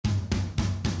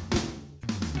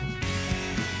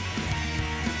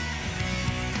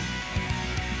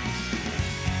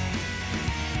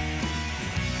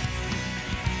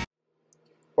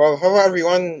Well, hello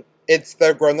everyone, it's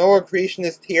the Granola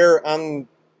Creationist here, and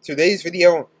today's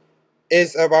video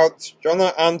is about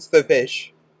Jonah and the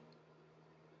Fish.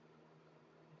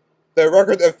 The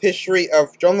record of history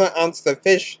of Jonah and the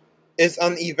Fish is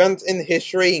an event in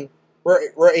history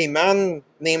where a man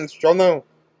named Jonah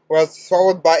was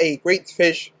swallowed by a great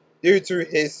fish due to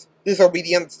his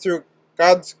disobedience to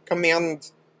God's command.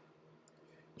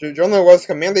 Jonah was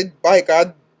commanded by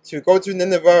God to go to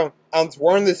Nineveh and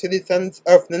warn the citizens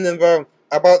of Nineveh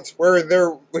about where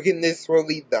their wickedness will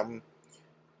lead them.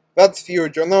 Let's view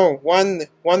Jonah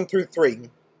 1:1-3.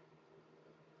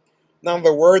 Now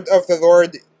the word of the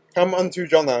Lord come unto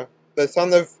Jonah, the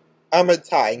son of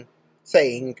Amittai,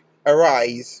 saying,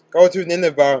 Arise, go to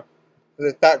Nineveh,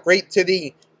 that great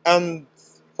city, and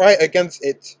cry against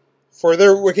it, for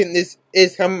their wickedness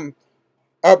is come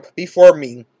up before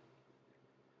me.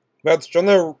 But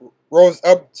Jonah rose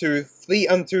up to flee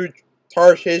unto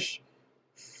Tarshish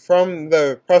from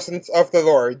the presence of the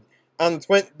Lord, and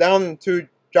went down to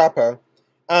Joppa,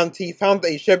 and he found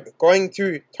a ship going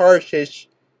to Tarshish.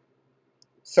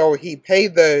 So he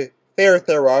paid the fare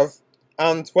thereof,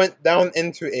 and went down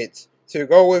into it, to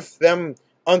go with them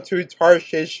unto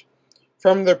Tarshish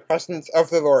from the presence of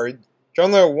the Lord.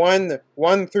 Jonah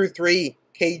 1:1-3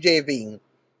 KJV.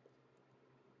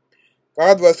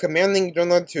 God was commanding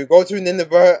Jonah to go to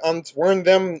Nineveh and warn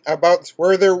them about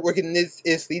where their wickedness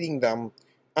is leading them.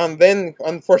 And then,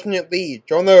 unfortunately,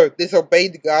 Jonah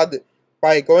disobeyed God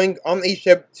by going on a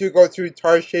ship to go to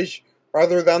Tarshish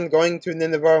rather than going to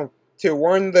Nineveh to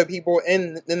warn the people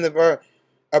in Nineveh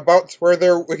about where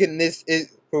their wickedness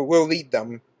will lead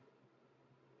them.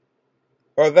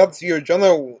 Well, that's your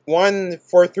Jonah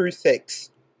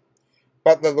 1:4-6.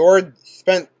 But the Lord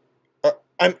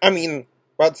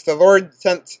But the Lord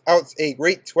sent out a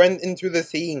great wind into the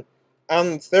sea,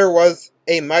 and there was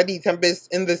a mighty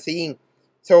tempest in the sea,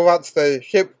 so that the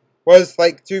ship was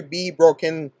like to be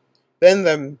broken. Then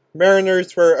the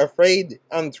mariners were afraid,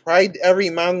 and cried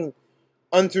every man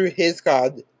unto his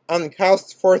God, and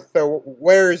cast forth the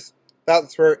wares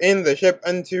that were in the ship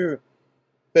unto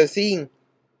the sea,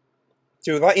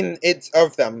 to lighten it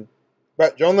of them.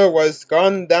 But Jonah was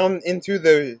gone down into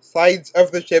the sides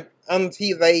of the ship, and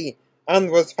he lay,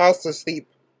 and was fast asleep.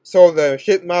 So the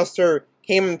shipmaster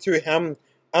came to him,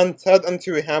 and said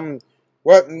unto him,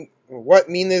 What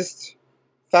meanest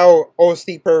thou, O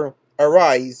sleeper?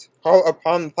 Arise, call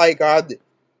upon thy God,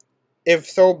 if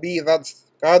so be that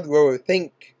God will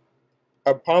think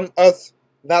upon us,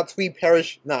 that we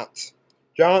perish not.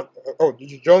 Jonah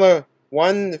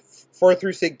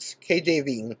 1:4-6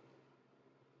 KJV.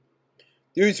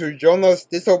 Due to Jonah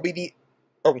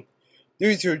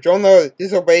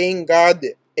disobeying God,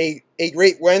 a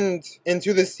great wind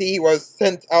into the sea was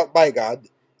sent out by God.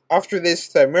 After this,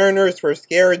 the mariners were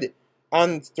scared,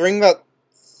 and during that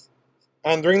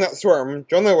storm,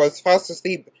 Jonah was fast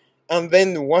asleep, and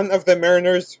then one of the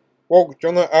mariners woke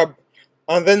Jonah up,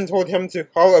 and then told him to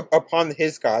call upon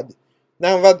his God.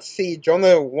 Now let's see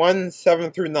Jonah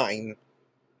 1:7-9.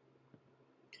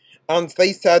 And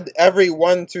they said every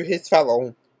one to his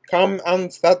fellow, Come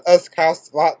and let us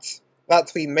cast lots,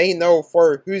 that we may know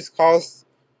for whose cause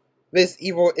this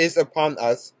evil is upon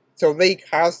us. So they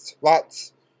cast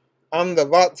lots, and the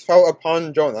lot fell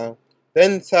upon Jonah.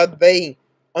 Then said they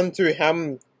unto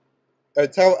him,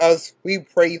 Tell us, we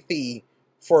pray thee,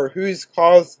 for whose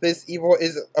cause this evil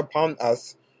is upon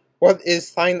us. What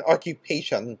is thine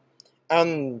occupation?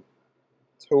 And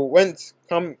to whence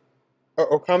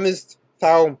comest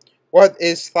thou? What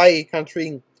is thy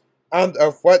country? And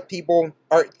of what people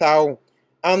art thou?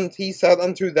 And he said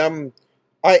unto them,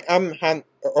 I am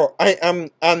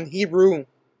an Hebrew,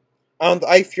 and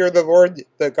I fear the Lord,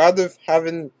 the God of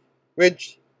heaven,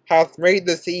 which hath made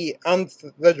the sea and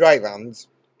the dry lands.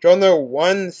 Jonah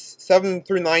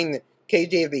 1:7-9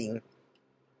 KJV.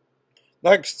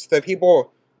 Next, the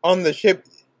people on the ship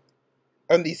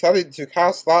decided to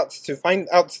cast lots to find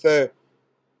out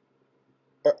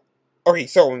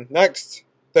next,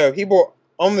 the people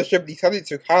on the ship decided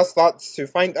to cast lots to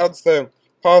find out the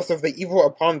cause of the evil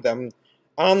upon them,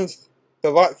 and the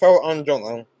lot fell on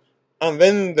Jonah. And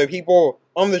then the people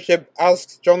on the ship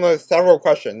asked Jonah several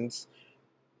questions.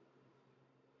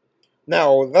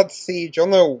 Now, let's see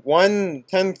Jonah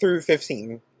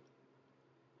 1:10-15.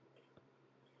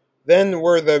 Then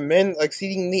were the men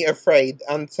exceedingly afraid,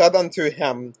 and said unto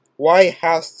him, Why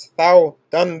hast thou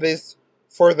done this?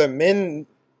 For the men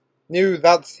knew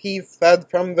that he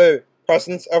fled from the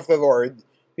presence of the Lord,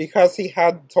 because he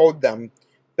had told them.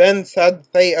 Then said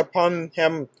they upon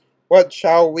him, What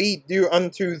shall we do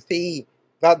unto thee,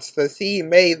 that the sea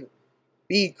may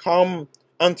be calm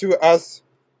unto us?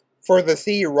 For the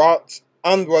sea wrought,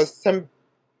 and was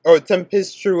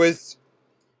tempestuous.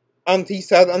 And he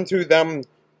said unto them,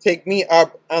 Take me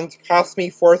up, and cast me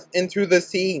forth into the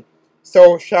sea,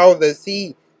 so shall the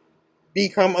sea be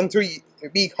calm unto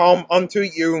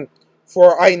you.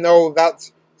 For I know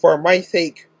that for my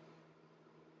sake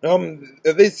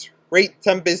this great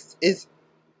tempest is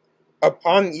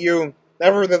upon you.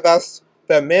 Nevertheless,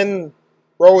 the men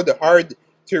rowed hard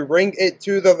to bring it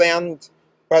to the land,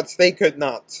 but they could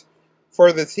not.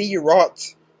 For the sea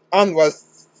wrought, and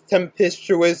was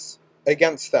tempestuous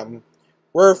against them.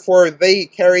 Wherefore they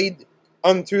carried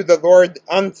unto the Lord,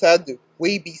 and said,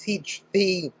 We beseech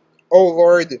thee, O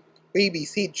Lord, we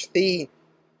beseech thee,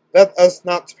 let us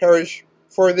not perish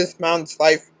for this man's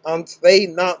life, and lay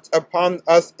not upon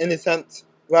us innocent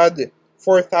blood.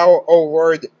 For thou, O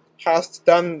Lord, hast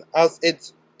done as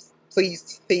it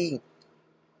pleased thee.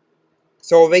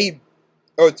 So they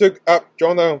took up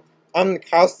Jonah, and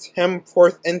cast him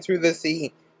forth into the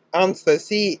sea, and the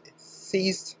sea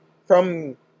ceased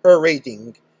from her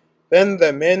raging. Then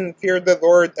the men feared the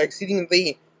Lord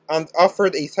exceedingly, and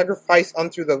offered a sacrifice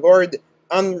unto the Lord,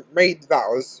 and made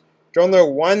vows. Jonah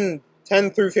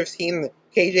 1:10-15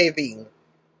 KJV.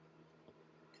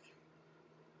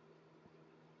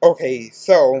 Okay,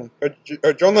 so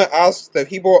Jonah asked the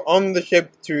people on the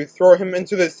ship to throw him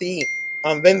into the sea,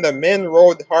 and then the men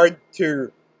rowed hard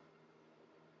to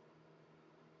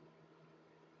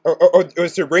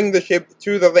bring the ship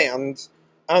to the land,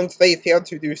 and they failed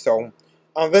to do so.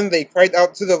 And then they cried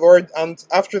out to the Lord, and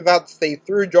after that they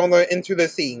threw Jonah into the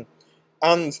sea.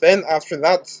 And then after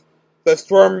that the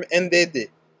storm ended,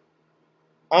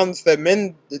 and the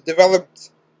men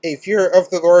developed a fear of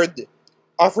the Lord,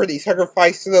 offered a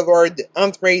sacrifice to the Lord,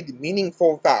 and made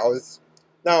meaningful vows.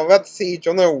 Now let's see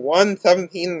Jonah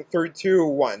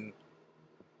 1:17-2:1.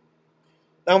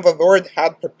 Now the Lord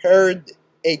had prepared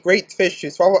a great fish to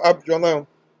swallow up Jonah,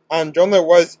 and Jonah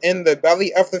was in the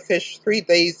belly of the fish 3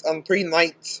 days and 3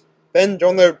 nights. Then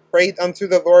Jonah prayed unto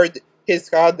the Lord his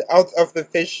God out of the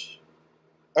fish's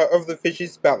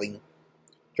belly.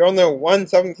 Jonah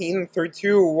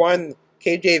 1:17-2:1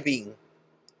 KJV.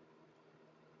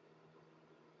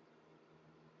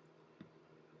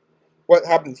 What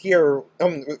happened here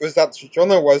was that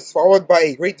Jonah was swallowed by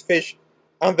a great fish,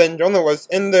 and then Jonah was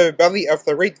in the belly of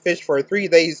the great fish for 3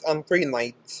 days and 3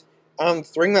 nights. And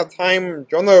during that time,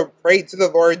 Jonah prayed to the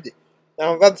Lord.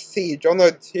 Now let's see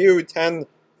Jonah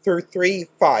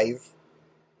 2:10-3:5.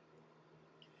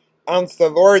 And the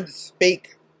Lord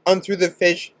spake unto the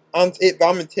fish, and it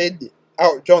vomited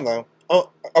out Jonah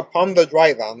upon the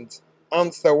dry land.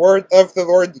 And the word of the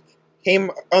Lord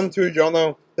came unto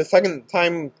Jonah the second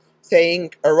time,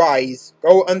 saying, Arise,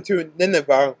 go unto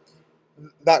Nineveh,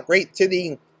 that great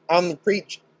city, and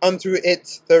preach unto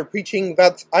it the preaching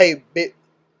that I bid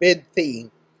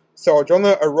thee. So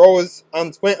Jonah arose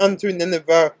and went unto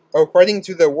Nineveh according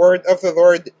to the word of the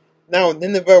Lord. Now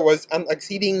Nineveh was an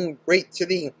exceeding great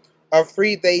city of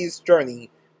 3 days' journey,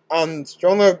 and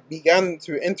Jonah began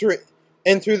to enter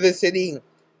into the city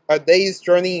a day's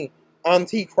journey, and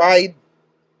he cried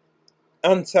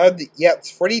and said, Yet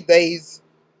 40 days,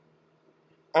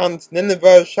 and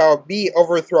Nineveh shall be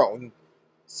overthrown.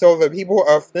 So the people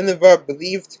of Nineveh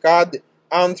believed God,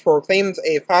 and proclaimed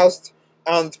a fast,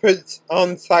 and put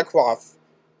on sackcloth,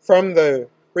 from the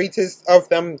greatest of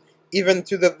them even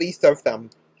to the least of them.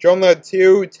 Jonah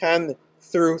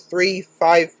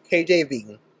 2:10-3:5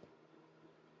 KJV.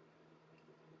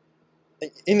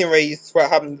 Anyways, what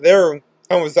happened there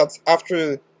was that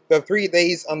after the 3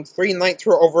 days and 3 nights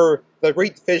were over, the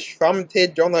great fish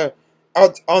vomited Jonah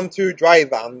out onto dry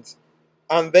land.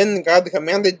 And then God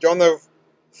commanded Jonah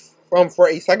for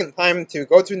a second time to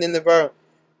go to Nineveh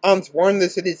and warn the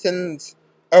citizens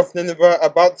of Nineveh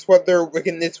about what their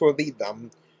wickedness will lead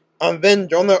them. And then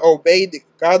Jonah obeyed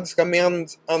God's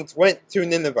command and went to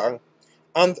Nineveh.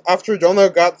 And after Jonah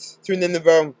got to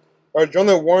Nineveh,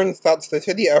 Jonah warned that the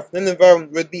city of Nineveh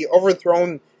would be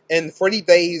overthrown in 40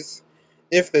 days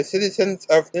if the citizens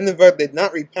of Nineveh did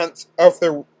not repent of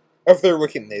their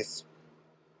wickedness.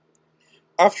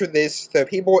 After this, the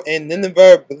people in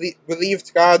Nineveh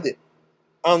believed God,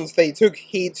 and they took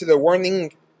heed to the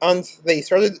warning, and they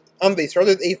started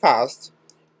a fast.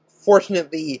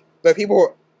 Fortunately, the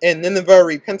people in Nineveh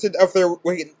repented of their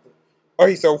wicked.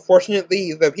 Okay, so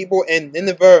fortunately, the people in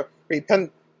Nineveh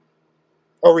repented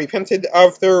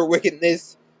of their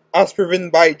wickedness, as proven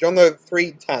by Jonah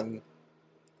 3:10.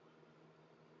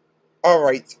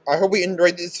 Alright, I hope you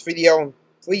enjoyed this video.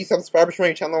 Please subscribe to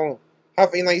my channel.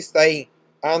 Have a nice day,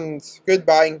 and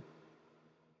goodbye.